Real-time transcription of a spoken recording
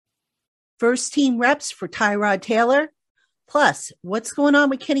first team reps for Tyrod Taylor, plus what's going on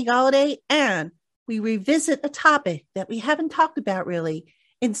with Kenny Golladay, and we revisit a topic that we haven't talked about really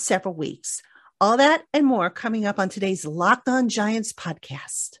in several weeks. All that and more coming up on today's Locked On Giants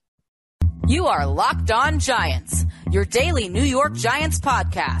podcast. You are Locked On Giants, your daily New York Giants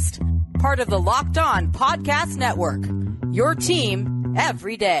podcast, part of the Locked On Podcast Network, your team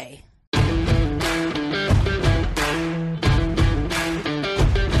every day.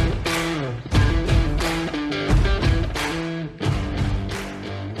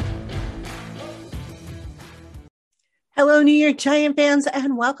 Hello, New York Giant fans,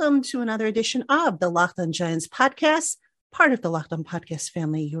 and welcome to another edition of the Locked On Giants podcast, part of the Locked On Podcast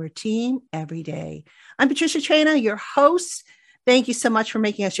family, your team every day. I'm Patricia Traina, your host. Thank you so much for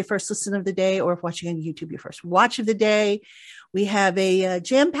making us your first listen of the day, or if watching on YouTube, your first watch of the day. We have a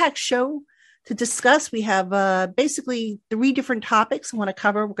jam-packed show to discuss. We have basically three different topics I want to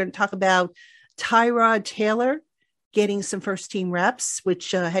cover. We're going to talk about Tyrod Taylor getting some first team reps,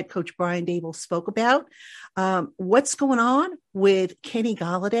 which head coach Brian Daboll spoke about. What's going on with Kenny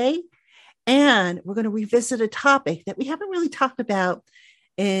Golladay? And we're going to revisit a topic that we haven't really talked about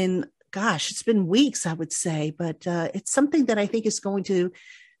in, it's been weeks, I would say, but it's something that I think is going to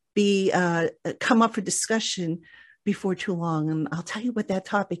be come up for discussion before too long. And I'll tell you what that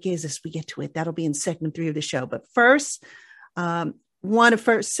topic is as we get to it. That'll be in segment 3 of the show. But first, want to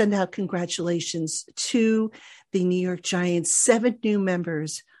first send out congratulations to the New York Giants, 7 new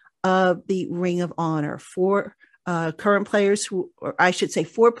members of the Ring of Honor, 4 current players who, or I should say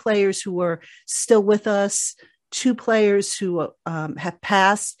 4 players who are still with us, 2 players who have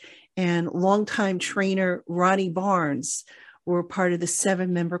passed, and longtime trainer Ronnie Barnes were part of the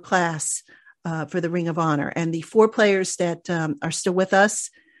 7-member class for the Ring of Honor. And the 4 players that are still with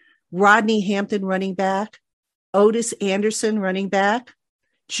us: Rodney Hampton, running back; Otis Anderson, running back;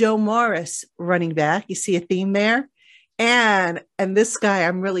 Joe Morris, running back. You see a theme there. And this guy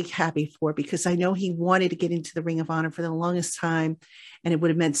I'm really happy for, because I know he wanted to get into the Ring of Honor for the longest time, and it would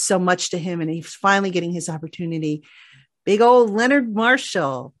have meant so much to him. And he's finally getting his opportunity. Big old Leonard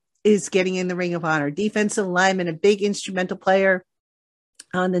Marshall is getting in the Ring of Honor. Defensive lineman, a big instrumental player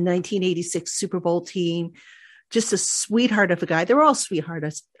on the 1986 Super Bowl team. Just a sweetheart of a guy. They're all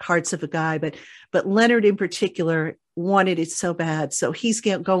sweethearts of a guy, but Leonard in particular wanted it so bad. So he's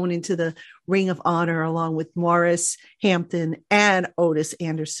going into the Ring of Honor along with Morris, Hampton, and Otis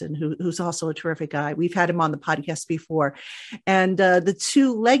Anderson, who's also a terrific guy. We've had him on the podcast before. And the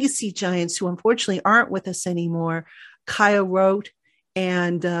 2 legacy Giants who unfortunately aren't with us anymore, Kyle Rote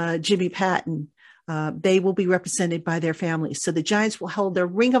and Jimmy Patton, they will be represented by their families. So the Giants will hold their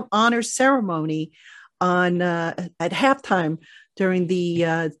Ring of Honor ceremony on at halftime during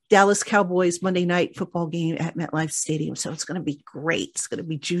the Dallas Cowboys Monday Night Football game at MetLife Stadium. So it's going to be great. It's going to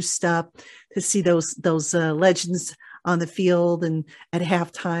be juiced up to see those legends on the field and at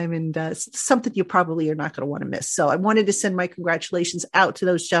halftime, and something you probably are not going to want to miss. So I wanted to send my congratulations out to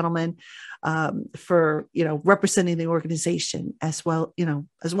those gentlemen for representing the organization as well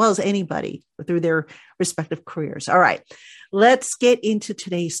as anybody through their respective careers. All right, let's get into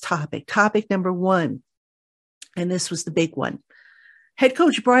today's topic. Topic number 1. And this was the big one. Head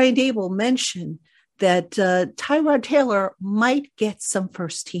coach Brian Daboll mentioned that Tyrod Taylor might get some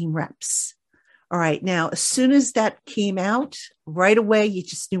first team reps. All right. Now, as soon as that came out, right away, you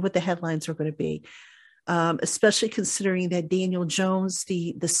just knew what the headlines were going to be, especially considering that Daniel Jones,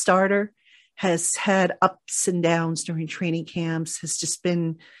 the starter, has had ups and downs during training camps, has just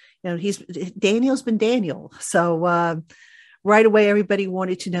been, Daniel's been Daniel. So right away, everybody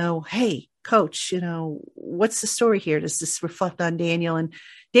wanted to know, hey, coach, what's the story here? Does this reflect on Daniel? And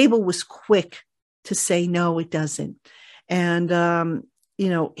Daboll was quick to say, no, it doesn't. And,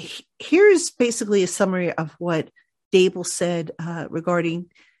 here's basically a summary of what Daboll said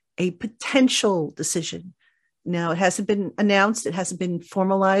regarding a potential decision. Now, it hasn't been announced. It hasn't been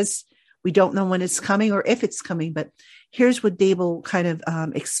formalized. We don't know when it's coming or if it's coming, but here's what Daboll kind of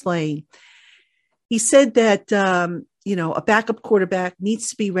explained. He said that, a backup quarterback needs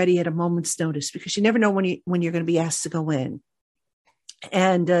to be ready at a moment's notice, because you never know when you're going to be asked to go in.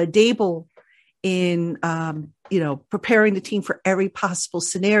 And Daboll, in preparing the team for every possible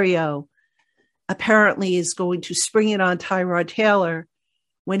scenario, apparently is going to spring it on Tyrod Taylor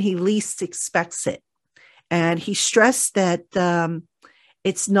when he least expects it. And he stressed that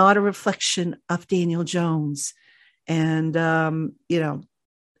it's not a reflection of Daniel Jones. And,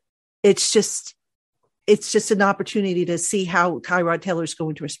 it's just an opportunity to see how Tyrod Taylor is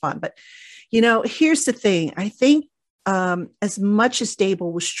going to respond. But, here's the thing. I think as much as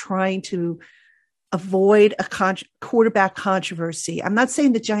Daboll was trying to avoid a quarterback controversy. I'm not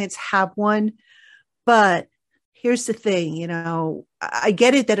saying the Giants have one, but here's the thing, I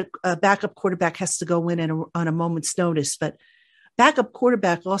get it that a backup quarterback has to go in on a moment's notice, but backup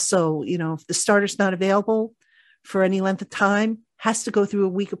quarterback also, if the starter's not available for any length of time, has to go through a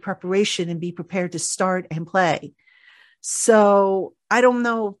week of preparation and be prepared to start and play. So I don't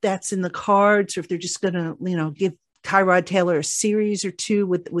know if that's in the cards or if they're just going to, give Tyrod Taylor a series or two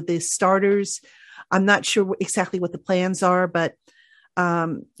with the starters. I'm not sure exactly what the plans are, but,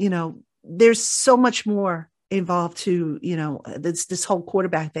 there's so much more involved to, this whole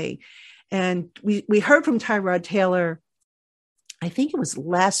quarterback thing. And we heard from Tyrod Taylor, I think it was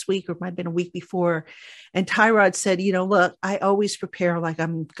last week or it might have been a week before. And Tyrod said, look, I always prepare like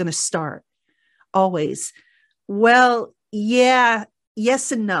I'm going to start. Always. Well, yeah,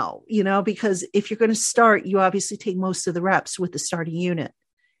 yes and no, because if you're going to start, you obviously take most of the reps with the starting unit.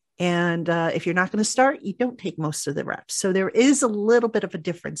 And if you're not going to start, you don't take most of the reps. So there is a little bit of a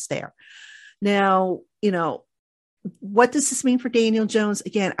difference there. Now, what does this mean for Daniel Jones?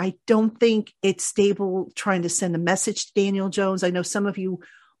 Again, I don't think it's stable trying to send a message to Daniel Jones. I know some of you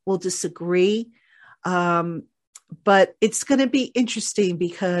will disagree, but it's going to be interesting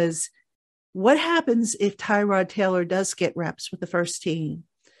because what happens if Tyrod Taylor does get reps with the first team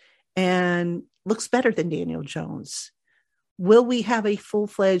and looks better than Daniel Jones? Will we have a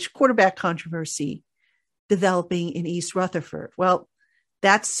full-fledged quarterback controversy developing in East Rutherford? Well,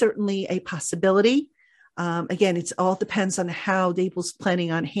 that's certainly a possibility. Again, it all depends on how Daboll's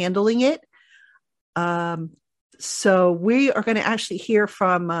planning on handling it. So we are going to actually hear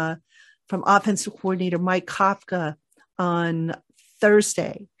from offensive coordinator Mike Kafka on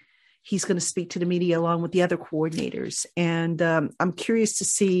Thursday. He's going to speak to the media along with the other coordinators. And I'm curious to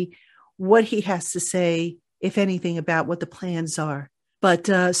see what he has to say, if anything, about what the plans are. But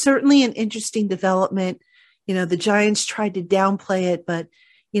certainly an interesting development. The Giants tried to downplay it, but,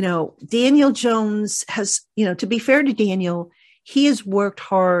 Daniel Jones has, to be fair to Daniel, he has worked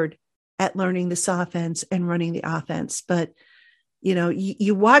hard at learning this offense and running the offense. But,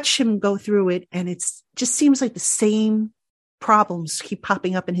 you watch him go through it and it's just seems like the same problems keep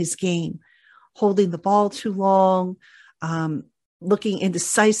popping up in his game, holding the ball too long, looking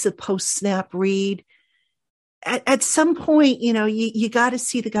indecisive post-snap read. At some point, you got to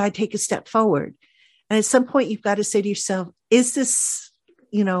see the guy take a step forward. And at some point, you've got to say to yourself, is this,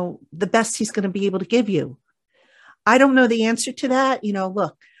 the best he's going to be able to give you? I don't know the answer to that.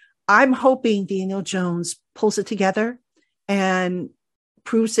 Look, I'm hoping Daniel Jones pulls it together and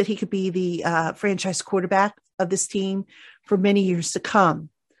proves that he could be the franchise quarterback of this team for many years to come.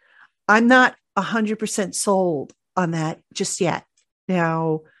 I'm not 100% sold on that just yet.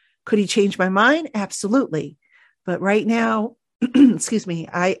 Now, could he change my mind? Absolutely. But right now, excuse me,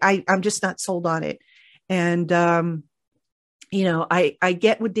 I'm just not sold on it. And, I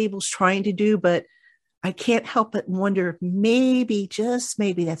get what Daboll's trying to do, but I can't help but wonder if maybe, just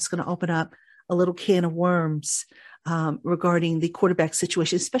maybe, that's going to open up a little can of worms regarding the quarterback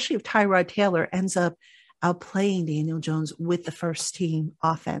situation, especially if Tyrod Taylor ends up outplaying Daniel Jones with the first team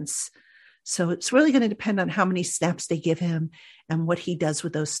offense. So it's really going to depend on how many snaps they give him and what he does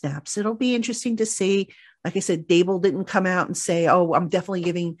with those snaps. It'll be interesting to see. Like I said, Daboll didn't come out and say, oh, I'm definitely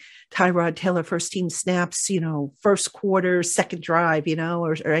giving Tyrod Taylor first team snaps, first quarter, second drive,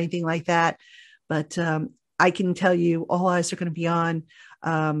 or anything like that. But I can tell you all eyes are going to be on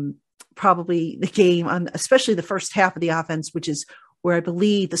probably the game, on especially the first half of the offense, which is where I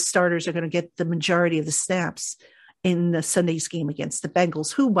believe the starters are going to get the majority of the snaps in the Sunday's game against the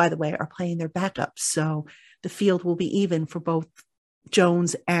Bengals, who, by the way, are playing their backups. So the field will be even for both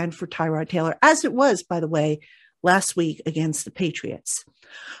Jones and for Tyrod Taylor, as it was, by the way, last week against the Patriots.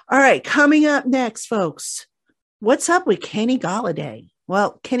 All right, coming up next, folks, what's up with Kenny Golladay?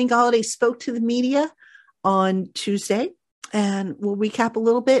 Well, Kenny Golladay spoke to the media on Tuesday, and we'll recap a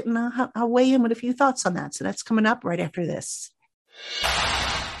little bit, and I'll weigh in with a few thoughts on that. So that's coming up right after this.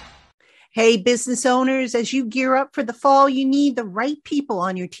 Hey, business owners, as you gear up for the fall, you need the right people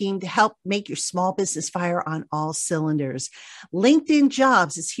on your team to help make your small business fire on all cylinders. LinkedIn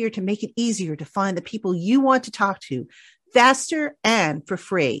Jobs is here to make it easier to find the people you want to talk to faster and for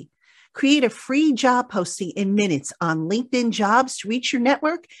free. Create a free job posting in minutes on LinkedIn Jobs to reach your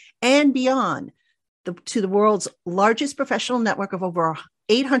network and beyond to the world's largest professional network of over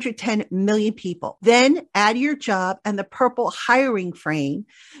 810 million people. Then add your job and the purple hiring frame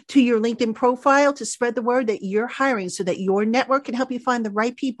to your LinkedIn profile to spread the word that you're hiring so that your network can help you find the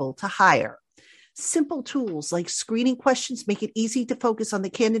right people to hire. Simple tools like screening questions make it easy to focus on the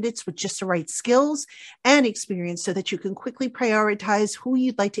candidates with just the right skills and experience so that you can quickly prioritize who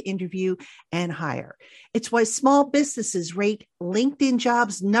you'd like to interview and hire. It's why small businesses rate LinkedIn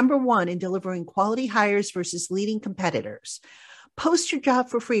Jobs #1 in delivering quality hires versus leading competitors. Post your job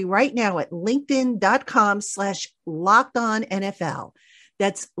for free right now at linkedin.com/lockedonnfl.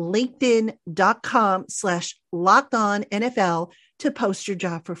 That's linkedin.com/lockedonnfl to post your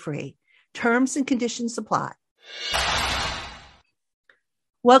job for free. Terms and conditions apply.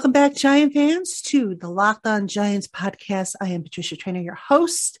 Welcome back, Giant fans, to the Locked On Giants podcast. I am Patricia Traynor, your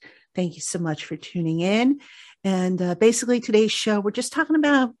host. Thank you so much for tuning in. And basically today's show, we're just talking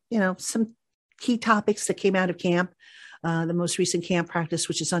about, some key topics that came out of camp, the most recent camp practice,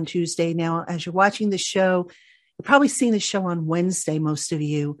 which is on Tuesday. Now, as you're watching the show, you're probably seeing the show on Wednesday, most of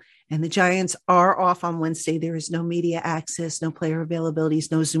you. And the Giants are off on Wednesday. There is no media access, no player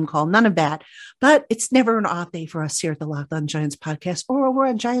availabilities, no Zoom call, none of that. But it's never an off day for us here at the Locked On Giants podcast or over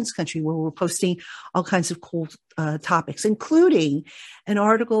on Giants Country, where we're posting all kinds of cool topics, including an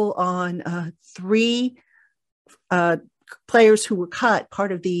article on 3 players who were cut,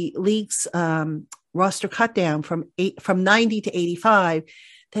 part of the league's roster cut down from 90 to 85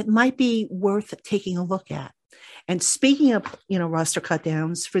 that might be worth taking a look at. And speaking of, roster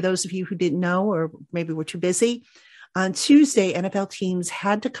cutdowns, for those of you who didn't know, or maybe were too busy, on Tuesday, NFL teams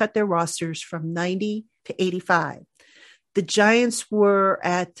had to cut their rosters from 90 to 85. The Giants were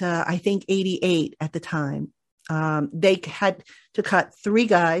at, 88 at the time. They had to cut 3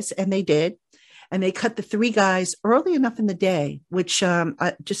 guys, and they did. And they cut the 3 guys early enough in the day, which I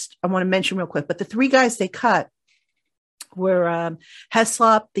want to mention real quick. But the 3 guys they cut were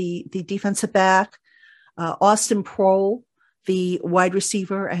Heslop, the defensive back, Austin Proehl, the wide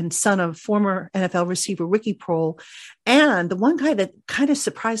receiver and son of former NFL receiver Ricky Proehl, and the one guy that kind of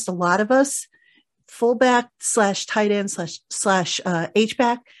surprised a lot of us, fullback / tight end /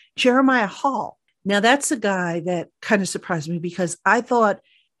 H-back, Jeremiah Hall. Now, that's a guy that kind of surprised me because I thought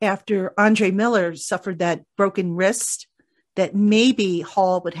after Andre Miller suffered that broken wrist that maybe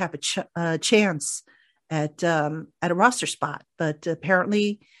Hall would have a chance at a roster spot, but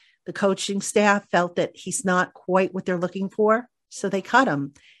apparently the coaching staff felt that he's not quite what they're looking for, so they cut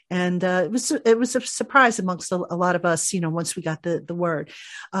him. And it was a surprise amongst a lot of us, once we got the word.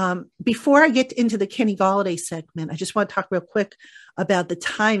 Before I get into the Kenny Golladay segment, I just want to talk real quick about the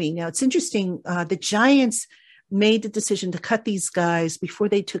timing. Now, it's interesting. The Giants made the decision to cut these guys before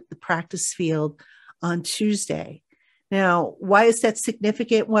they took the practice field on Tuesday. Now, why is that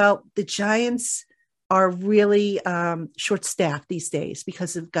significant? Well, the Giants are really short-staffed these days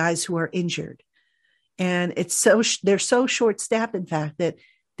because of guys who are injured. And they're so short-staffed, in fact, that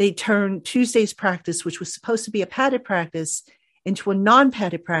they turned Tuesday's practice, which was supposed to be a padded practice, into a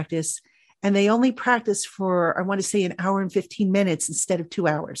non-padded practice. And they only practiced for, I want to say, 1 hour and 15 minutes instead of 2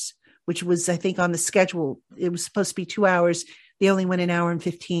 hours, which was, I think, on the schedule. It was supposed to be 2 hours. They only went 1 hour and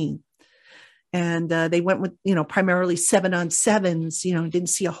 15. And they went with, primarily 7-on-7s, didn't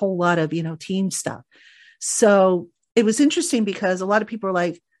see a whole lot of, team stuff. So it was interesting because a lot of people are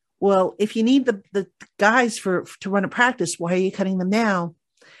like, well, if you need the guys to run a practice, why are you cutting them now?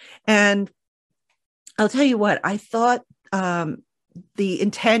 And I'll tell you what, I thought the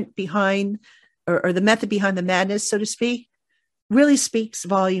intent behind or the method behind the madness, so to speak, really speaks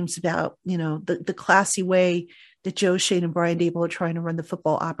volumes about, the classy way that Joe Schoen and Brian Daboll are trying to run the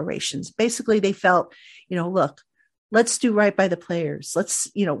football operations. Basically, they felt, look, let's do right by the players. Let's,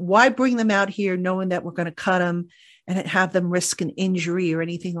 why bring them out here knowing that we're going to cut them and have them risk an injury or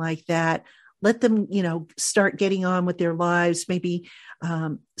anything like that? Let them, start getting on with their lives, maybe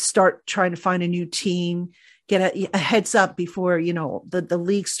start trying to find a new team, get a heads up before, the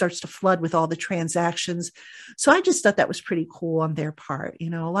league starts to flood with all the transactions. So I just thought that was pretty cool on their part. A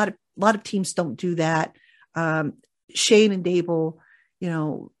lot of teams don't do that. Schoen and Daboll,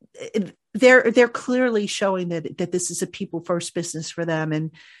 they're clearly showing that this is a people first business for them.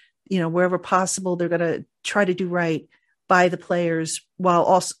 And, wherever possible, they're going to try to do right by the players while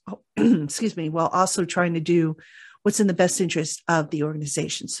also, while also trying to do what's in the best interest of the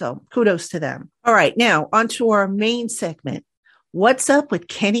organization. So kudos to them. All right. Now on to our main segment. What's up with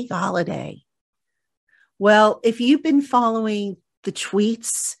Kenny Golladay? Well, if you've been following the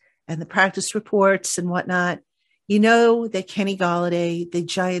tweets and the practice reports and whatnot, you know that Kenny Golladay, the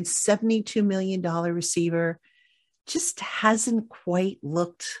Giants' $72 million receiver, just hasn't quite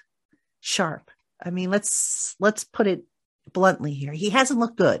looked sharp. I mean, let's put it bluntly here. He hasn't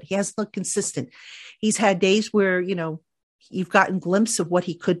looked good. He hasn't looked consistent. He's had days where, you've gotten a glimpse of what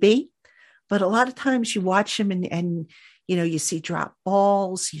he could be, but a lot of times you watch him and You see drop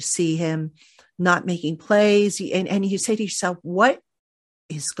balls, you see him not making plays, and you say to yourself, what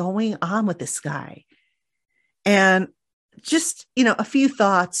is going on with this guy? And just, a few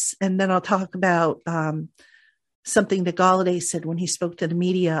thoughts, and then I'll talk about something that Golladay said when he spoke to the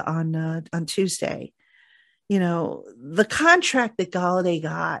media on Tuesday. The contract that Golladay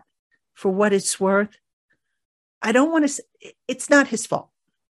got, for what it's worth, I don't want to say, it's not his fault.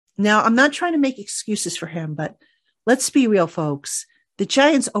 Now, I'm not trying to make excuses for him, but let's be real, folks. The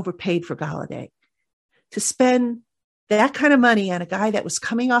Giants overpaid for Golladay. To spend that kind of money on a guy that was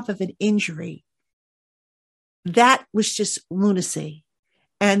coming off of an injury, that was just lunacy.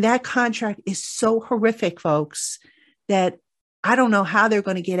 And that contract is so horrific, folks, that I don't know how they're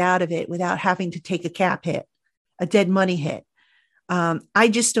going to get out of it without having to take a cap hit, a dead money hit. I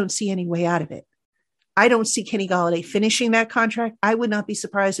just don't see any way out of it. I don't see Kenny Golladay finishing that contract. I would not be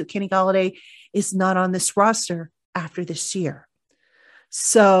surprised if Kenny Golladay is not on this roster after this year.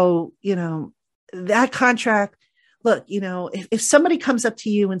 So, that contract, look, if somebody comes up to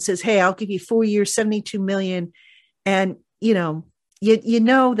you and says, hey, I'll give you 4 years, $72 million, and, you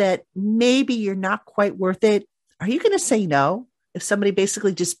know that maybe you're not quite worth it, are you going to say no if somebody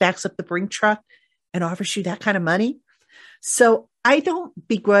basically just backs up the Brink truck and offers you that kind of money? So I don't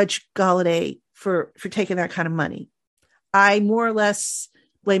begrudge Golladay for taking that kind of money. I more or less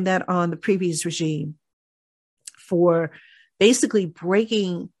blame that on the previous regime for basically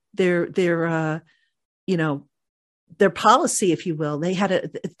breaking their policy, if you will. They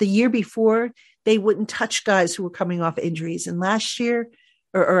had the year before, they wouldn't touch guys who were coming off injuries. And last year,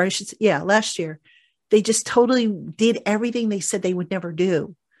 last year, they just totally did everything they said they would never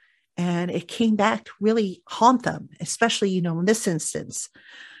do. And it came back to really haunt them, especially, in this instance.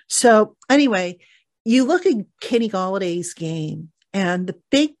 So anyway, you look at Kenny Galladay's game, and the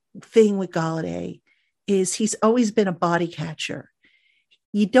big thing with Golladay is he's always been a body catcher.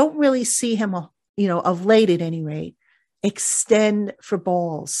 You don't really see him, of late at any rate, extend for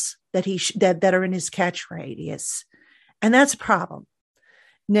balls that are in his catch radius. And that's a problem.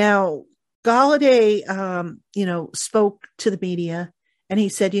 Now, Golladay, spoke to the media, and he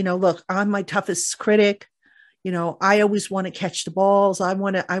said, look, I'm my toughest critic. I always want to catch the balls. I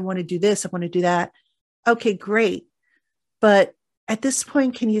want to do this. I want to do that. Okay, great. But at this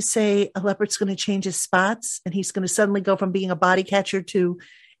point, can you say a leopard's going to change his spots and he's going to suddenly go from being a body catcher to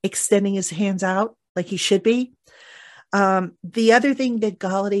extending his hands out like he should be? The other thing that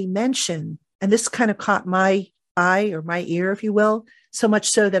Golladay mentioned, and this kind of caught my eye or my ear, if you will, so much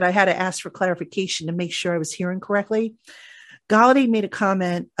so that I had to ask for clarification to make sure I was hearing correctly. Golladay made a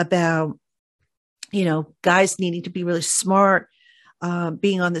comment about, guys needing to be really smart,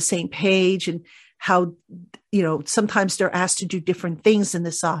 being on the same page, and how, sometimes they're asked to do different things in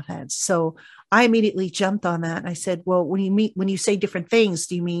this offense. So I immediately jumped on that. And I said, well, when you say different things,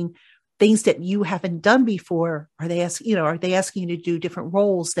 do you mean things that you haven't done before? Are they asking you to do different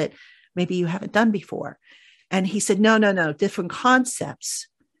roles that maybe you haven't done before? And he said, no, different concepts.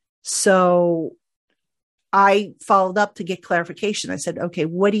 So I followed up to get clarification. I said, okay,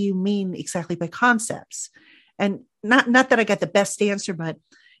 what do you mean exactly by concepts? And not that I got the best answer, but,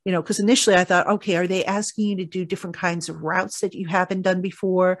 because initially I thought, okay, are they asking you to do different kinds of routes that you haven't done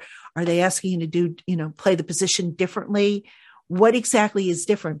before? Are they asking you to do, play the position differently? What exactly is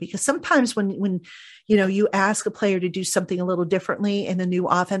different? Because sometimes when you ask a player to do something a little differently in the new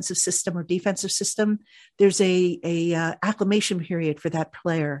offensive system or defensive system, there's a acclimation period for that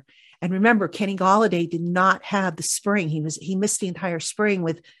player. And remember, Kenny Golladay did not have the spring. He missed the entire spring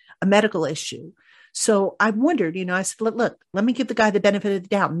with a medical issue. So I wondered, I said, look, let me give the guy the benefit of the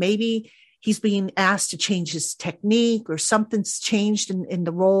doubt. Maybe he's being asked to change his technique or something's changed in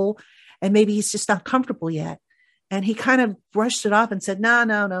the role, and maybe he's just not comfortable yet. And he kind of brushed it off and said, no,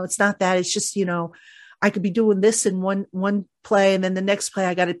 it's not that. It's just, I could be doing this in one play, and then the next play,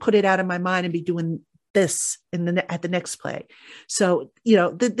 I got to put it out of my mind and be doing this at the next play. So,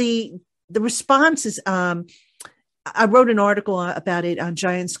 the response is, I wrote an article about it on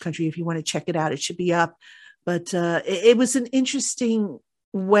Giants Country. If you want to check it out, it should be up. But it was an interesting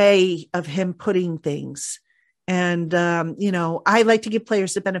way of him putting things. And, I like to give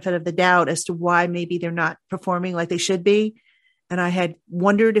players the benefit of the doubt as to why maybe they're not performing like they should be. And I had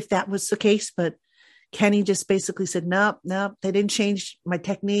wondered if that was the case, but Kenny just basically said, no, they didn't change my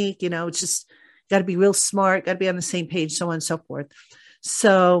technique. It's just got to be real smart, got to be on the same page, so on and so forth.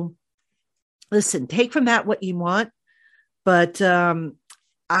 So listen, take from that what you want. But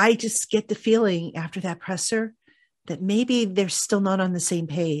I just get the feeling after that presser that maybe they're still not on the same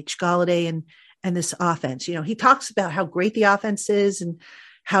page, Golladay and this offense. He talks about how great the offense is and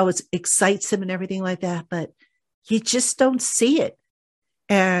how it excites him and everything like that. But you just don't see it.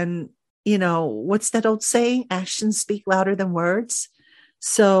 And, what's that old saying? Actions speak louder than words.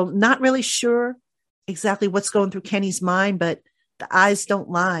 So not really sure exactly what's going through Kenny's mind, but the eyes don't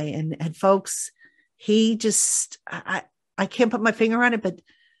lie. And folks, he just, I can't put my finger on it, but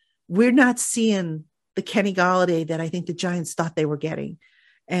we're not seeing the Kenny Golladay that I think the Giants thought they were getting.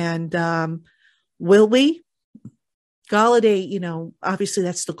 And will we? Golladay, obviously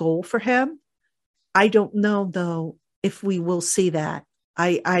that's the goal for him. I don't know, though, if we will see that.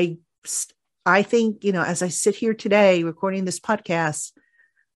 I think, as I sit here today recording this podcast,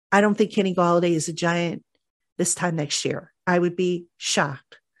 I don't think Kenny Golladay is a Giant this time next year. I would be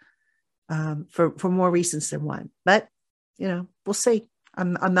shocked for more reasons than one. But, we'll see.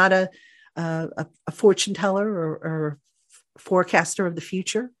 I'm not a fortune teller or forecaster of the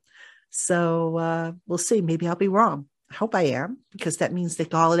future. So we'll see. Maybe I'll be wrong. I hope I am, because that means that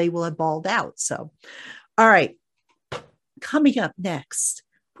Golladay will have balled out. So, all right. Coming up next,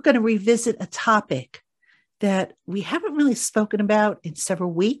 we're going to revisit a topic that we haven't really spoken about in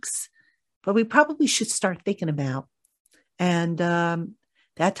several weeks, but we probably should start thinking about. And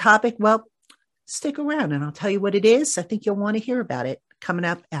that topic, well, stick around and I'll tell you what it is. I think you'll want to hear about it coming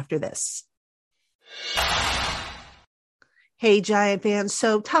up after this. Hey, Giant fans.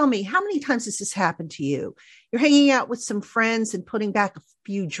 So tell me, how many times has this happened to you? You're hanging out with some friends and putting back a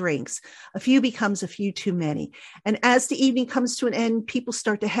few drinks. A few becomes a few too many. And as the evening comes to an end, people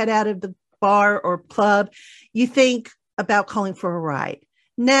start to head out of the bar or club. You think about calling for a ride.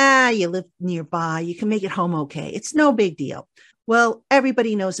 Nah, you live nearby. You can make it home okay. It's no big deal. Well,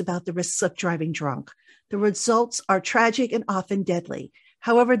 everybody knows about the risks of driving drunk. The results are tragic and often deadly.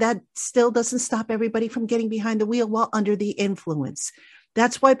 However, that still doesn't stop everybody from getting behind the wheel while under the influence.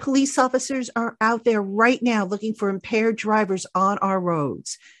 That's why police officers are out there right now looking for impaired drivers on our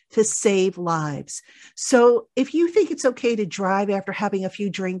roads to save lives. So if you think it's okay to drive after having a few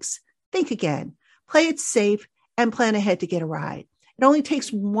drinks, think again. Play it safe and plan ahead to get a ride. It only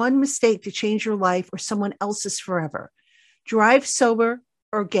takes one mistake to change your life or someone else's forever. Drive sober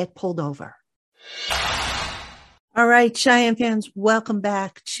or get pulled over. All right, Giant fans, welcome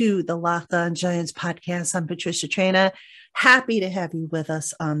back to the Locked On Giants podcast. I'm Patricia Traina. Happy to have you with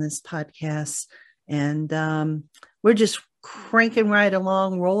us on this podcast. And we're just cranking right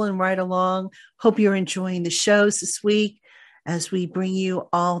along, rolling right along. Hope you're enjoying the shows this week as we bring you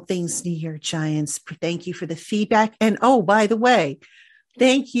all things New York Giants. Thank you for the feedback. And oh, by the way,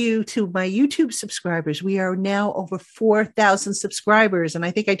 thank you to my YouTube subscribers. We are now over 4,000 subscribers. And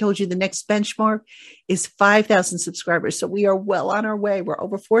I think I told you the next benchmark is 5,000 subscribers. So we are well on our way. We're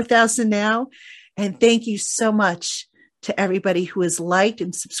over 4,000 now. And thank you so much to everybody who has liked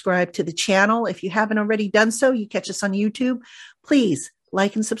and subscribed to the channel. If you haven't already done so, you catch us on YouTube. Please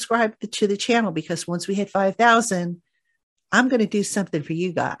like and subscribe to the channel, because once we hit 5,000, I'm going to do something for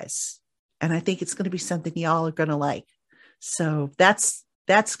you guys. And I think it's going to be something y'all are going to like. So that's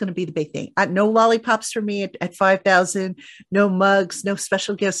going to be the big thing. No lollipops for me at 5,000, no mugs, no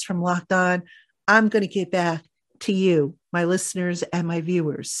special gifts from Locked On. I'm going to get back to you, my listeners and my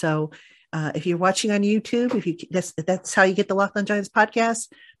viewers. So if you're watching on YouTube, that's how you get the Locked On Giants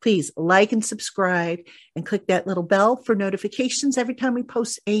podcast, please like and subscribe and click that little bell for notifications every time we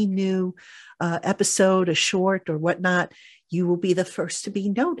post a new episode, a short or whatnot. You will be the first to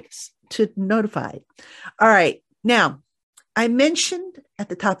be notified. All right. Now, I mentioned at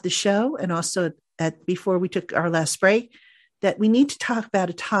the top of the show and also before we took our last break that we need to talk about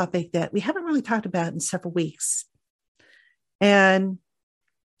a topic that we haven't really talked about in several weeks. And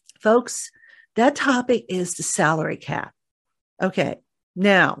folks, that topic is the salary cap. Okay.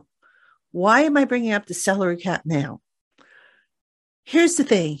 Now, why am I bringing up the salary cap now? Here's the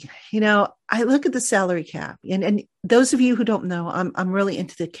thing. I look at the salary cap, and those of you who don't know, I'm really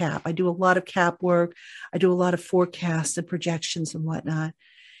into the cap. I do a lot of cap work. I do a lot of forecasts and projections and whatnot.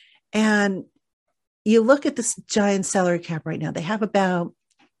 And you look at this giant salary cap right now, they have about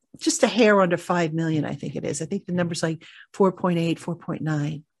just a hair under 5 million, I think it is. I think the number's like 4.8,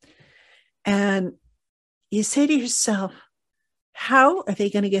 4.9. And you say to yourself, how are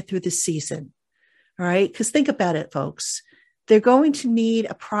they going to get through this season? All right. Because think about it, folks. They're going to need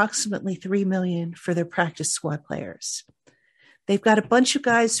approximately $3 million for their practice squad players. They've got a bunch of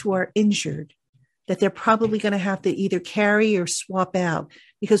guys who are injured that they're probably going to have to either carry or swap out,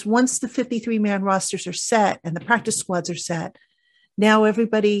 because once the 53-man rosters are set and the practice squads are set, now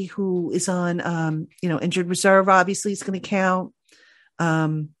everybody who is on, injured reserve obviously is going to count.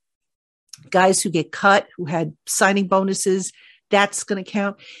 Guys who get cut, who had signing bonuses, that's going to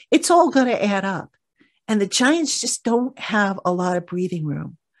count. It's all going to add up. And the Giants just don't have a lot of breathing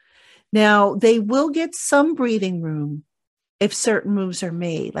room. Now, they will get some breathing room if certain moves are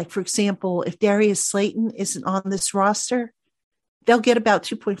made. Like, for example, if Darius Slayton isn't on this roster, they'll get about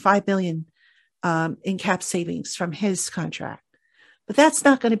 $2.5 million in cap savings from his contract. But that's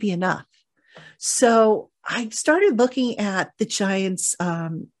not going to be enough. So I started looking at the Giants'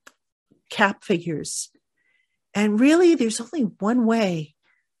 cap figures. And really, there's only one way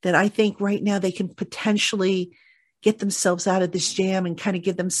that I think right now they can potentially get themselves out of this jam and kind of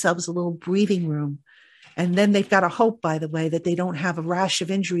give themselves a little breathing room. And then they've got to hope, by the way, that they don't have a rash of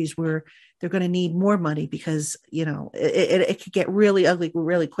injuries where they're going to need more money because, you know, it could get really ugly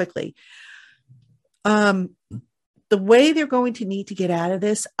really quickly. The way they're going to need to get out of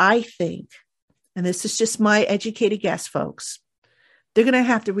this, I think, and this is just my educated guess, folks, they're going to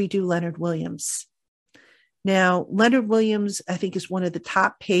have to redo Leonard Williams. Now, Leonard Williams, I think, is one of the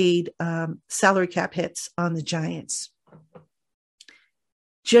top paid salary cap hits on the Giants.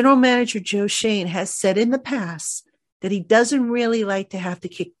 General Manager Joe Schoen has said in the past that he doesn't really like to have to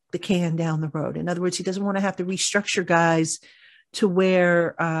kick the can down the road. In other words, he doesn't want to have to restructure guys to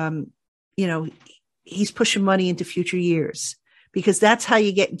where, you know, he's pushing money into future years, because that's how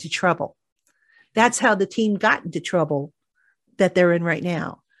you get into trouble. That's how the team got into trouble that they're in right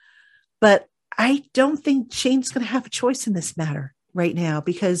now. But I don't think Shane's going to have a choice in this matter right now,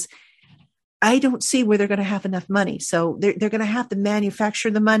 because I don't see where they're going to have enough money. So they're going to have to manufacture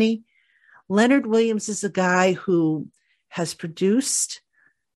the money. Leonard Williams is a guy who has produced,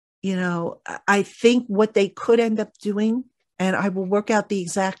 you know, I think what they could end up doing, and I will work out the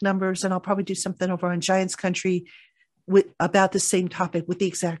exact numbers, and I'll probably do something over on Giants Country about the same topic with the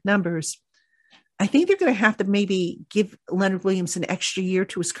exact numbers. I think they're going to have to maybe give Leonard Williams an extra year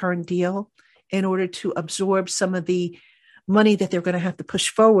to his current deal in order to absorb some of the money that they're going to have to push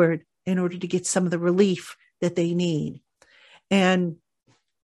forward in order to get some of the relief that they need. And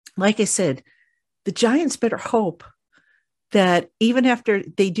like I said, the Giants better hope that even after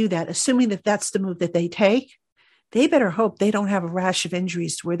they do that, assuming that that's the move that they take, they better hope they don't have a rash of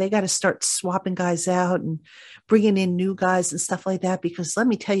injuries where they got to start swapping guys out and bringing in new guys and stuff like that. Because let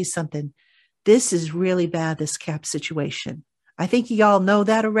me tell you something, this is really bad, this cap situation. I think y'all know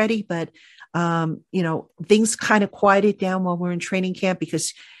that already, but you know, things kind of quieted down while we're in training camp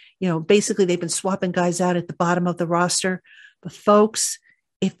because, you know, basically they've been swapping guys out at the bottom of the roster. But folks,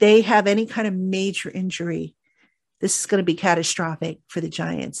 if they have any kind of major injury, this is going to be catastrophic for the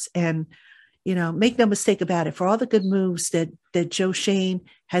Giants. And, you know, make no mistake about it, for all the good moves that Joe Schoen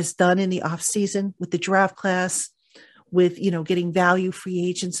has done in the offseason with the draft class, with, you know, getting value free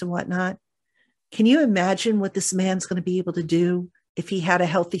agents and whatnot, can you imagine what this man's going to be able to do if he had a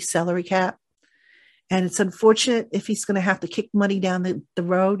healthy salary cap? And it's unfortunate if he's going to have to kick money down the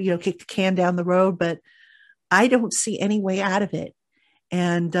road, you know, kick the can down the road, but I don't see any way out of it.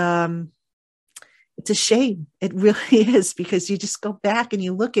 And it's a shame. It really is, because you just go back and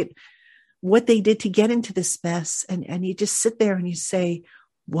you look at what they did to get into this mess, and you just sit there and you say,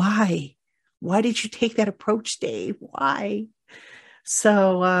 why? Why did you take that approach, Dave? Why?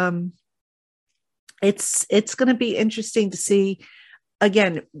 So it's going to be interesting to see.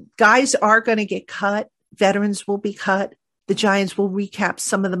 Again, guys are going to get cut. Veterans will be cut. The Giants will recap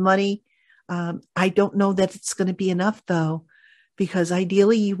some of the money. I don't know that it's going to be enough, though, because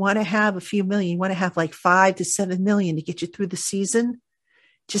ideally you want to have a few million. You want to have like 5 to 7 million to get you through the season,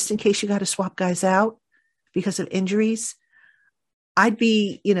 just in case you got to swap guys out because of injuries. I'd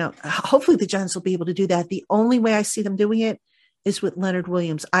be, you know, hopefully the Giants will be able to do that. The only way I see them doing it is with Leonard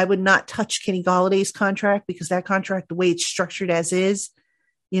Williams. I would not touch Kenny Galladay's contract, because that contract, the way it's structured as is,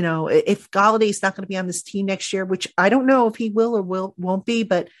 you know, if Galladay's not going to be on this team next year, which I don't know if he will or won't be,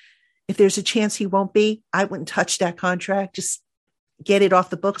 but if there's a chance he won't be, I wouldn't touch that contract. Just get it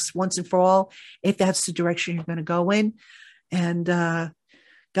off the books once and for all, if that's the direction you're going to go in. And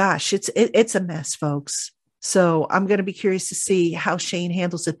gosh, it's a mess, folks. So I'm going to be curious to see how Shane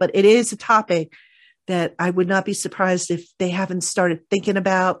handles it, but it is a topic that I would not be surprised if they haven't started thinking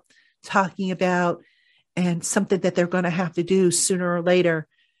about, talking about, and something that they're going to have to do sooner or later,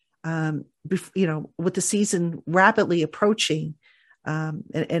 you know, with the season rapidly approaching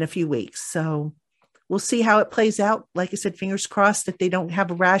in a few weeks. So we'll see how it plays out. Like I said, fingers crossed that they don't have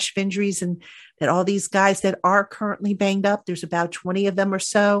a rash of injuries, and that all these guys that are currently banged up, there's about 20 of them or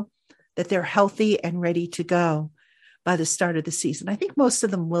so, that they're healthy and ready to go by the start of the season. I think most of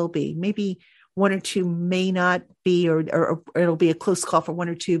them will be. Maybe one or two may not be, or it'll be a close call for one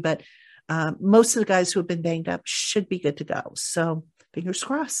or two, but most of the guys who have been banged up should be good to go. So fingers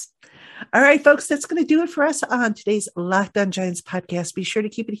crossed. All right, folks, that's going to do it for us on today's Locked On Giants podcast. Be sure to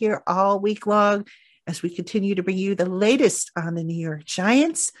keep it here all week long as we continue to bring you the latest on the New York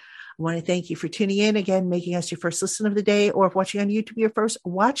Giants. I want to thank you for tuning in again, making us your first listen of the day, or if watching on YouTube, your first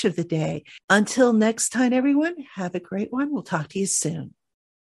watch of the day. Until next time, everyone, have a great one. We'll talk to you soon.